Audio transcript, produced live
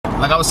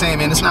Like I was saying,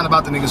 man, it's not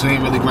about the niggas who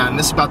ain't really grinding.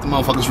 This is about the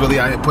motherfuckers really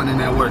out here putting in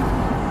that work.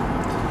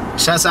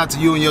 Shouts out to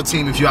you and your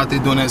team if you're out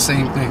there doing that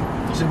same thing.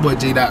 It's your boy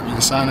J.Dot. You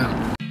can sign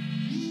out.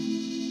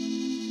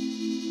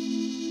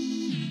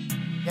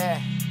 Yeah.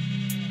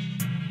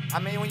 I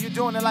mean, when you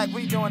doing it like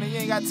we doing it, you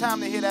ain't got time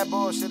to hear that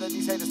bullshit that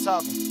these haters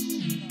talking.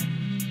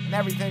 And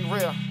everything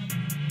real.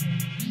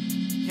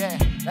 Yeah,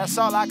 that's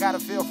all I gotta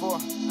feel for.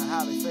 I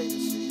highly faded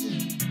shit,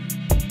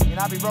 yeah. You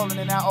know, I be rolling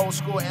in that old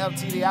school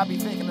LTD. I be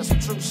thinking of some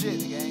true shit,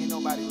 nigga. Ain't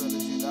nobody real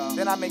as you, dog.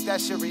 Then I make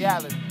that shit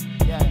reality.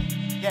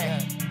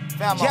 Yeah.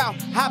 Yo,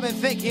 I've been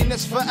thinking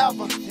this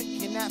forever.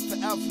 Thinking that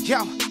forever.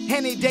 Yo,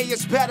 any day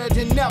is better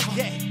than never.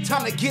 Yeah.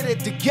 Time to get it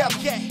together.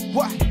 Yeah.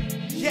 What?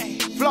 Yeah.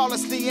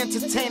 Flawlessly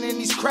entertaining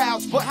these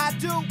crowds, but I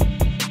do.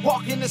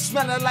 Walking and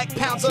smelling like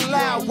pounds of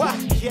loud. Why?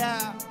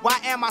 Yeah. Why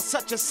am I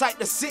such a sight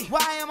to see?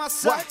 Why am I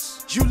such?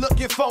 What? You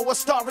looking for a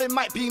star? It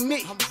might be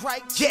me. I'm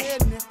right. Yeah.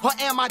 Or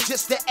am I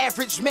just the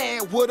average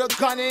man with a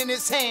gun in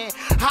his hand,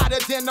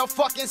 hotter than the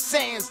fucking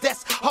sands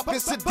that's up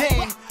in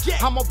Sudan? Yeah.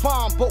 I'm a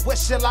bomb, but where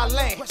shall I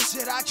land? Where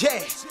should I go?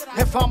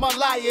 Yeah. If I'm a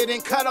liar, then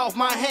cut off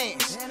my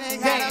hands.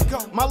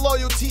 Damn. My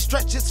loyalty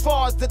stretches as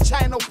far as the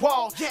China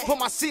wall. Yeah. Put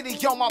my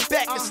city on my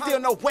back and still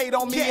no weight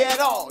on me at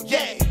all.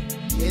 Yeah.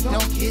 It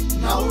don't get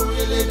no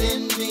realer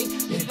than me.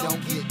 It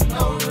don't get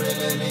no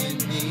realer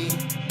than me.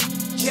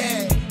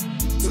 Yeah.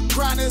 The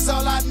grind is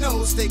all I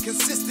know. Stay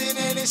consistent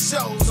and it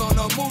shows. On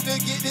the move to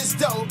get this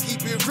dough.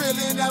 Keep it real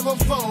and never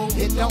fold.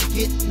 It don't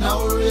get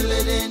no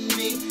realer than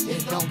me.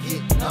 It don't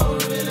get no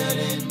realer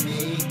than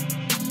me.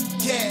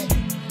 Yeah.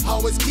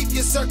 Always keep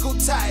your circle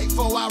tight.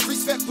 For our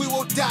respect we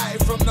will die.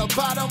 From the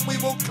bottom we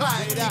will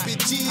climb. Keep it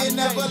G and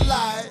never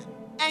lie.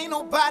 Ain't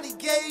nobody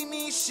gave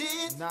me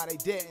shit. Nah, they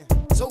didn't.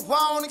 So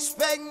I don't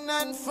expect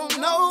nothing from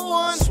no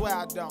one. Swear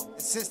I don't.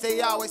 And since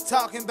they always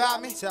talking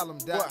about me, tell them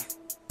that. What?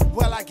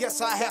 Well, I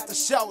guess I have to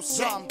show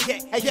some. Yeah.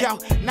 Hey, yo,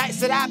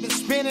 nights that I've been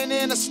spending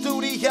in the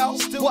studio.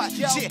 What?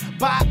 Shit,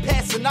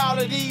 bypassing all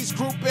of these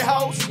groupie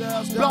hoes.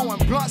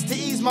 Blowing blunts to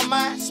ease my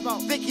mind.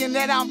 Thinking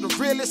that I'm the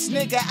realest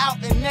nigga out,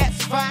 and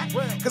that's fine.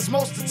 Cause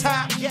most of the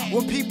time,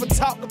 when people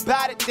talk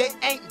about it, they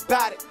ain't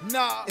about it.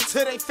 Nah. And to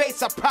their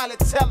face, I probably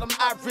tell them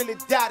I really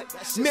doubt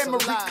it. Memory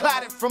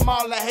clouded from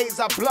all the haze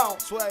I blown.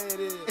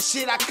 And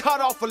shit, I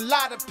cut off a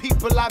lot of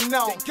people I've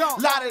known. A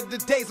lot of the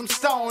days I'm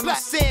stoned. I'm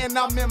saying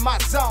I'm in my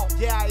zone.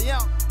 Yeah, I am.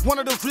 One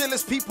of the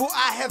realest people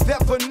I have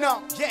ever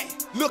known. Yeah.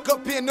 Look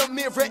up in the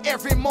mirror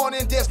every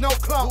morning, there's no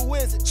clone. Who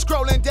is it?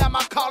 Scrolling down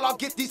my call, I'll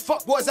get these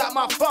fuckboys out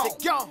my phone.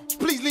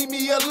 Please leave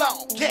me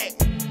alone. Yeah.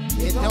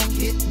 It don't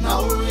get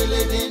no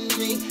realer than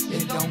me.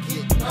 It don't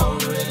get no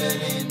realer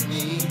than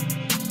me.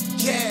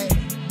 Yeah.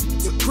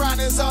 The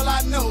grind is all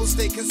I know.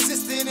 Stay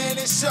consistent and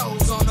it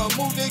shows. On the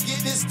move to get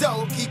this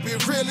dough. Keep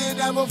it real and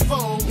never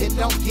fold. It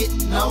don't get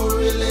no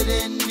realer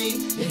than me.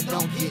 It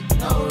don't get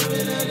no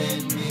realer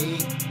than me.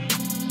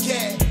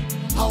 Yeah,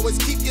 always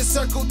keep your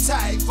circle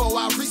tight. For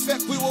our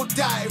respect we will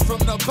die. From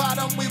the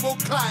bottom we will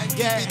climb.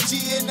 Yeah, G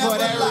and never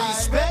lie.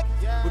 Respect,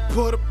 we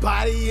put a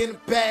body in the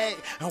bag.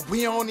 And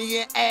we don't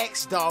even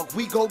ask, dog.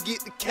 We go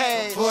get the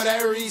cash. For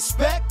that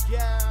respect,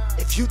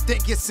 if you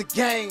think it's a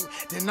game,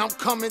 then I'm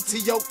coming to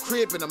your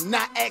crib and I'm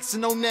not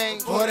asking no name.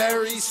 For that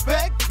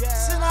respect,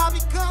 said I'll be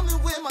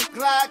coming with my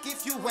Glock.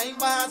 If you ain't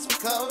behind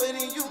some cover,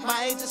 then you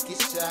might just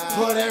get shot.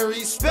 For that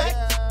respect,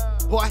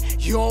 boy,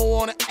 you don't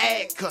wanna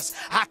act, cause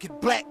I could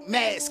black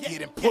mask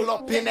it and pull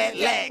up in that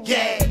lag.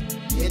 Yeah.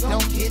 It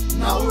don't get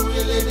no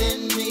realer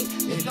than me.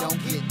 It don't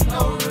get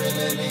no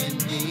realer than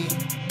me.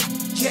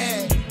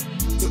 Yeah.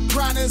 The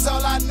grind is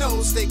all I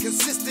know. Stay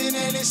consistent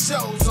and it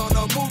shows. On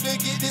the move to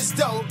get this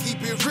dough.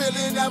 Keep it real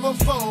and never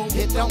fold.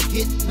 It don't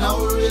get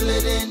no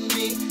realer than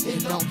me.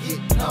 It don't get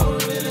no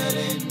realer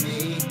than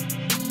me.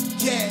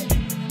 Yeah.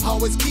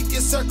 Always keep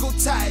your circle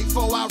tight.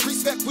 For our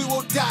respect we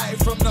will die.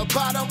 From the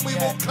bottom we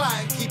will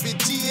climb. Keep it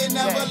G and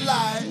never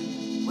lie.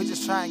 We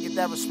just try and get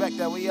that respect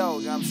that we owe,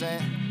 you know what I'm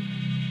saying?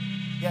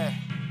 Yeah.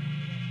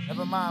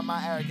 Never mind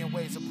my arrogant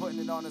ways of putting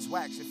it on this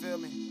wax, you feel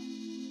me?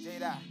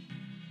 J.Dot.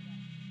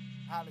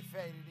 Highly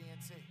faded.